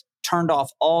banking with turned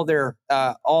off all their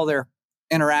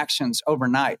interactions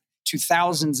overnight to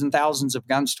thousands and thousands of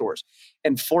gun stores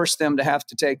and forced them to have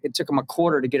to it took them a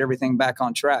quarter to get everything back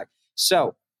on track.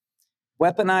 So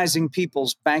weaponizing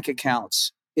people's bank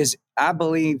accounts is, I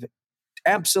believe,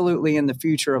 absolutely in the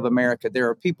future of America. There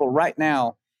are people right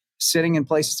now sitting in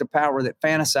places of power that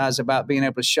fantasize about being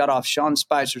able to shut off Sean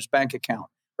Spicer's bank account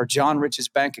or John Rich's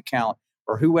bank account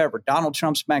or whoever, Donald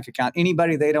Trump's bank account,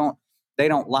 anybody they don't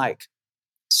like.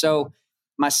 So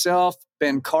myself,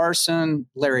 Ben Carson,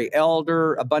 Larry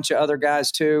Elder, a bunch of other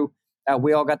guys too,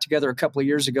 we all got together a couple of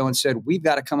years ago and said, we've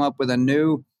got to come up with a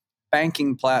new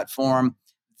banking platform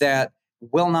that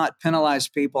will not penalize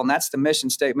people. And that's the mission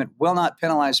statement, will not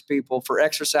penalize people for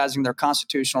exercising their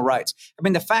constitutional rights. I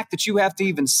mean, the fact that you have to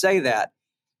even say that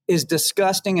is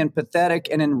disgusting and pathetic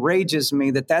and enrages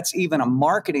me that that's even a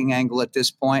marketing angle at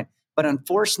this point. But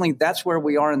unfortunately, that's where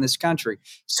we are in this country.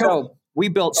 So we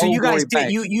built Old Glory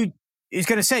Bank. You is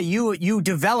going to say you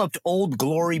developed Old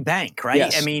Glory Bank, right?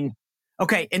 Yes. I mean,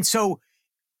 okay. And so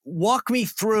walk me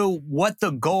through what the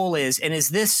goal is. And is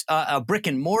this a brick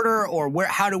and mortar, or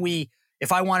how do we,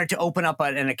 if I wanted to open up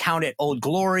an account at Old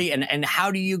Glory, and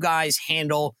how do you guys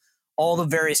handle all the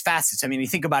various facets? I mean, you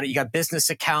think about it, you got business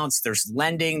accounts, there's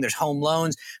lending, there's home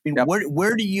loans. I mean,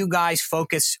 where do you guys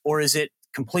focus, or is it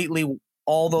completely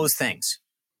all those things?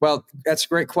 Well, that's a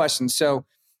great question. So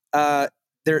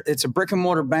it's a brick and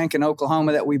mortar bank in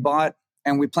Oklahoma that we bought,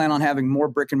 and we plan on having more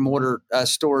brick and mortar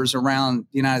stores around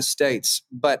the United States.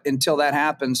 But until that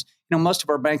happens, most of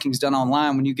our banking is done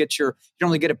online. When you don't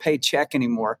really get a paid check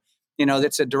anymore.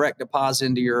 That's a direct deposit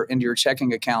into your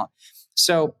checking account.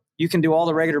 So you can do all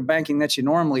the regular banking that you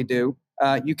normally do.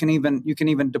 You can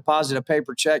even deposit a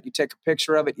paper check. You take a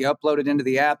picture of it, you upload it into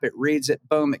the app, it reads it,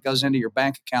 boom, it goes into your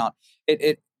bank account.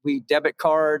 We debit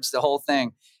cards, the whole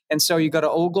thing. And so you go to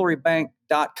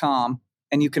oldglorybank.com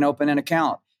and you can open an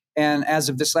account. And as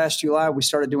of this last July, we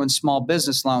started doing small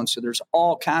business loans. So there's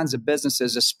all kinds of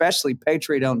businesses, especially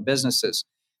Patriot-owned businesses,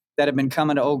 that have been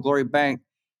coming to Old Glory Bank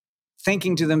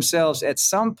thinking to themselves, at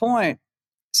some point,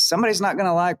 somebody's not going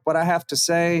to like what I have to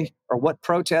say or what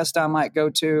protest I might go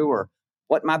to or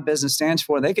what my business stands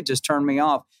for. They could just turn me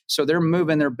off. So they're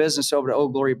moving their business over to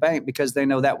Old Glory Bank because they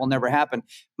know that will never happen.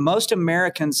 Most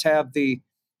Americans have the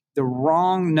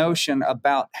wrong notion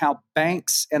about how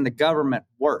banks and the government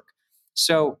work.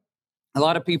 So a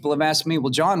lot of people have asked me,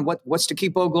 well, John, what's to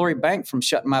keep Old Glory Bank from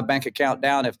shutting my bank account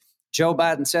down? If Joe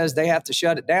Biden says they have to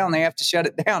shut it down, they have to shut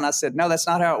it down. I said, no, that's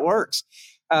not how it works.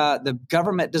 The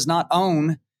government does not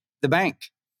own the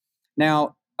bank.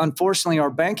 Now, unfortunately, our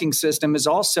banking system is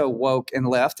also woke and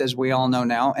left, as we all know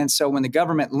now. And so when the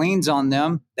government leans on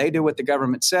them, they do what the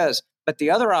government says. But the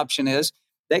other option is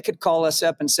they could call us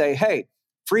up and say, hey,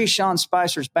 free Sean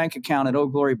Spicer's bank account at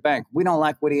Old Glory Bank. We don't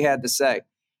like what he had to say.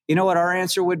 You know what our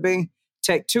answer would be?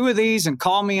 take 2 of these and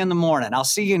call me in the morning. I'll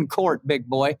see you in court, big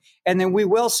boy. And then we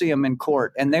will see them in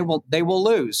court, and they will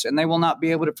lose, and they will not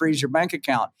be able to freeze your bank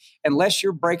account unless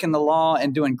you're breaking the law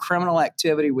and doing criminal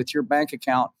activity with your bank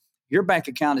account. Your bank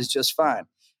account is just fine.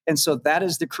 And so that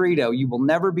is the credo. You will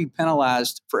never be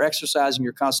penalized for exercising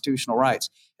your constitutional rights.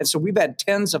 And so we've had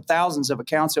tens of thousands of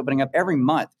accounts opening up every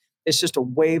month. It's just a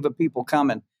wave of people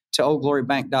coming to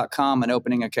oldglorybank.com and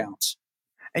opening accounts.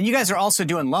 And you guys are also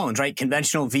doing loans, right?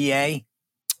 Conventional VA.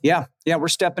 Yeah, we're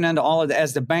stepping into all of that.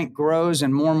 As the bank grows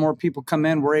and more people come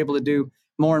in, we're able to do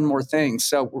more and more things.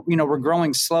 So, we're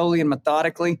growing slowly and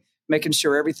methodically, making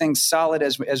sure everything's solid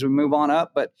as we move on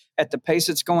up. But at the pace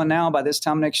it's going now, by this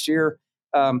time next year,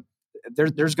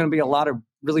 there's going to be a lot of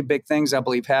really big things, I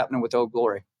believe, happening with Old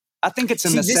Glory. I think it's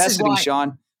a necessity,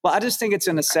 Sean. Well, I just think it's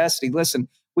a necessity. Listen,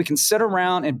 we can sit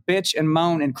around and bitch and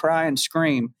moan and cry and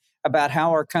scream about how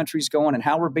our country's going and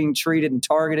how we're being treated and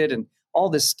targeted and all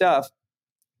this stuff.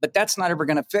 But that's not ever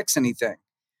going to fix anything.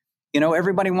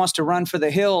 Everybody wants to run for the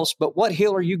hills, but what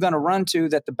hill are you going to run to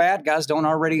that the bad guys don't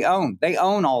already own? They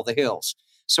own all the hills.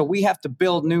 So we have to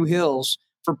build new hills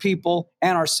for people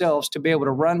and ourselves to be able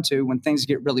to run to when things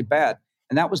get really bad.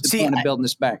 And that was the point of building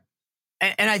this bank.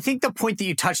 And I think the point that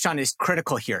you touched on is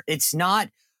critical here. It's not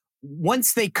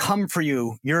once they come for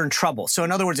you, you're in trouble. So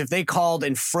in other words, if they called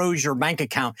and froze your bank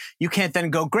account, you can't then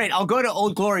go, great, I'll go to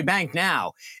Old Glory Bank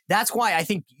now. That's why I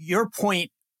think your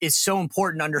point is so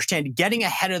important to understand. Getting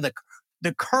ahead of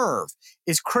the curve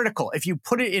is critical. If you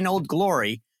put it in Old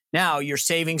Glory, now your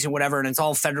savings and whatever, and it's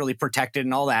all federally protected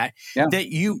and all that,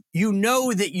 that you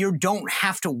know that you don't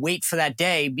have to wait for that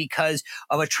day because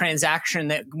of a transaction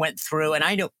that went through. And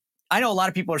I know a lot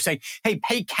of people are saying, hey,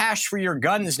 pay cash for your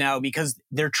guns now because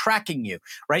they're tracking you,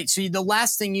 right? So the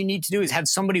last thing you need to do is have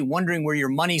somebody wondering where your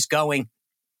money's going.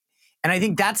 And I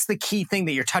think that's the key thing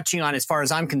that you're touching on as far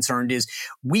as I'm concerned is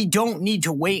we don't need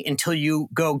to wait until you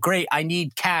go, great, I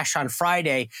need cash on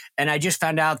Friday. And I just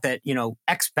found out that,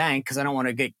 X bank, because I don't want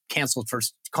to get canceled for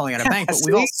calling out a bank, but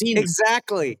we've all seen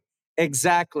Exactly.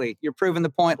 You're proving the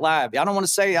point live. I don't want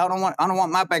to say I don't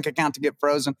want my bank account to get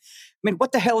frozen. I mean,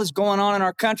 what the hell is going on in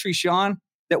our country, Sean,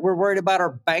 that we're worried about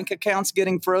our bank accounts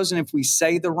getting frozen if we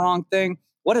say the wrong thing?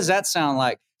 What does that sound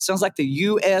like? It sounds like the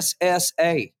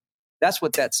USSA. That's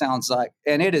what that sounds like.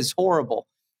 And it is horrible.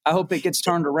 I hope it gets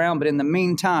turned around. But in the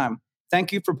meantime,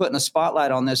 thank you for putting a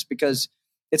spotlight on this because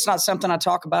it's not something I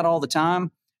talk about all the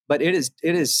time, but it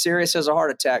is serious as a heart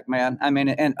attack, man. I mean,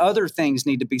 and other things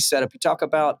need to be set up. You talk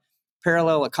about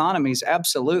parallel economies.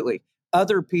 Absolutely.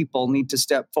 Other people need to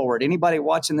step forward. Anybody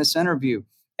watching this interview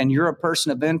and you're a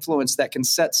person of influence that can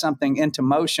set something into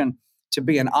motion to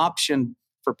be an option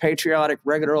for patriotic,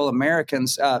 regular old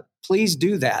Americans, please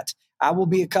do that. I will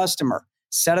be a customer.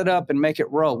 Set it up and make it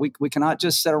roll. We cannot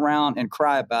just sit around and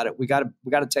cry about it. We got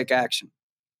to take action.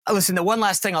 Listen, the one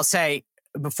last thing I'll say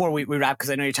before we wrap, because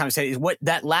I know your time to say, is what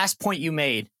that last point you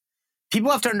made.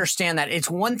 People have to understand that it's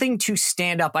one thing to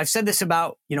stand up. I've said this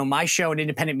about, my show and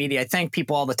independent media. I thank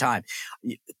people all the time.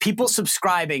 People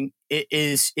subscribing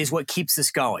is what keeps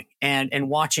this going and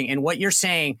watching. And what you're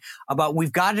saying about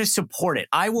we've got to support it.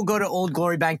 I will go to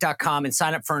oldglorybank.com and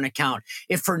sign up for an account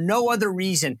if for no other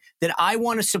reason that I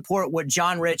want to support what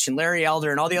John Rich and Larry Elder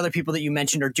and all the other people that you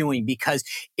mentioned are doing. Because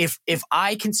if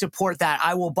I can support that,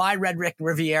 I will buy Red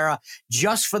Riviera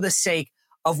just for the sake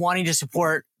of wanting to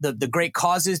support the great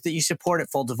causes that you support at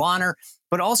Folds of Honor,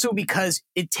 but also because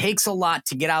it takes a lot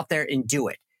to get out there and do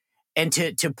it. And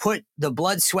to put the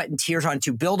blood, sweat, and tears on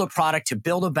to build a product, to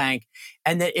build a bank.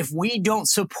 And that if we don't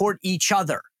support each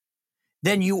other,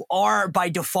 then you are by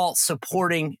default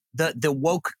supporting the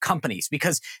woke companies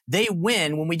because they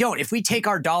win when we don't. If we take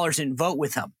our dollars and vote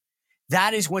with them,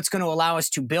 that is what's going to allow us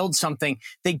to build something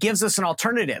that gives us an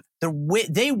alternative.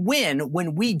 They win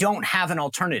when we don't have an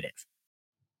alternative.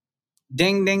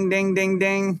 Ding, ding, ding, ding,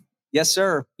 ding. Yes,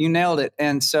 sir. You nailed it.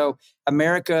 And so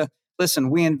America, listen,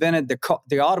 we invented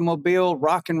the automobile,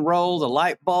 rock and roll, the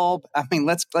light bulb. I mean,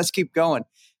 let's keep going.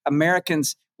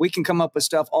 Americans, we can come up with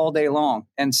stuff all day long.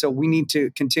 And so we need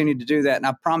to continue to do that. And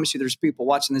I promise you there's people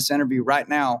watching this interview right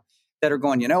now that are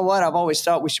going, you know what? I've always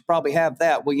thought we should probably have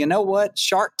that. Well, you know what?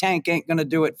 Shark Tank ain't going to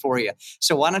do it for you.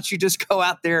 So why don't you just go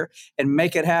out there and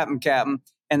make it happen, Captain?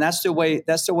 And that's the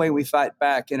way we fight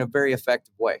back in a very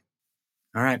effective way.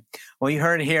 All right. Well, you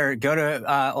heard it here. Go to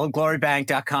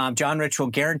oldglorybank.com. John Rich will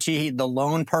guarantee the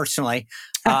loan personally.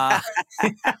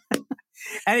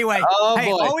 Anyway,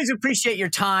 always appreciate your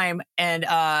time. And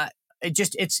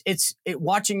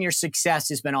watching your success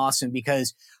has been awesome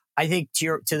because I think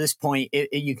to this point,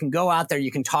 you can go out there,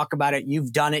 you can talk about it.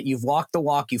 You've done it. You've walked the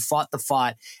walk. You fought the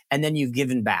fight, and then you've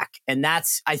given back. And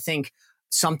that's, I think,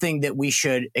 something that we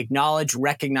should acknowledge,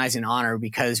 recognize, and honor,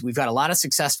 because we've got a lot of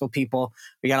successful people.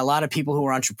 We got a lot of people who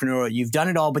are entrepreneurial. You've done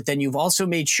it all, but then you've also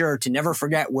made sure to never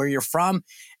forget where you're from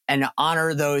and to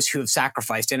honor those who have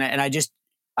sacrificed. And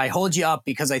I hold you up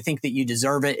because I think that you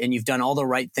deserve it, and you've done all the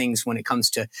right things when it comes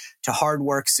to hard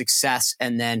work, success,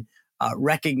 and then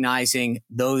recognizing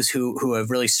those who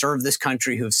have really served this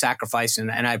country, who have sacrificed.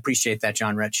 And I appreciate that,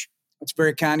 John Rich. It's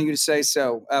very kind of you to say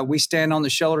so. We stand on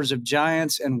the shoulders of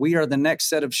giants, and we are the next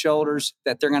set of shoulders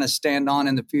that they're going to stand on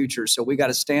in the future. So we got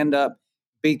to stand up,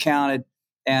 be counted,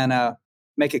 and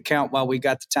make it count while we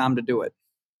got the time to do it.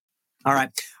 All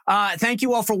right. Thank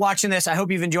you all for watching this. I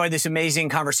hope you've enjoyed this amazing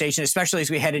conversation, especially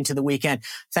as we head into the weekend.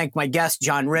 Thank my guest,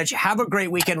 John Rich. Have a great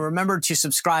weekend. Remember to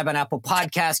subscribe on Apple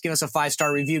Podcasts. Give us a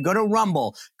 5-star review. Go to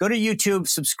Rumble. Go to YouTube.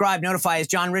 Subscribe. Notify. As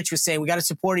John Rich was saying, we got to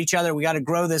support each other. We got to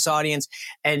grow this audience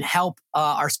and help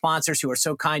our sponsors who are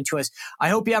so kind to us. I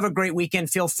hope you have a great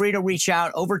weekend. Feel free to reach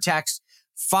out over text.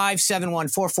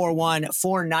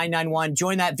 571-441-4991.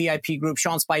 Join that VIP group,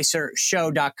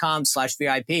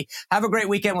 SeanSpicerShow.com/VIP. Have a great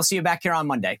weekend. We'll see you back here on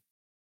Monday.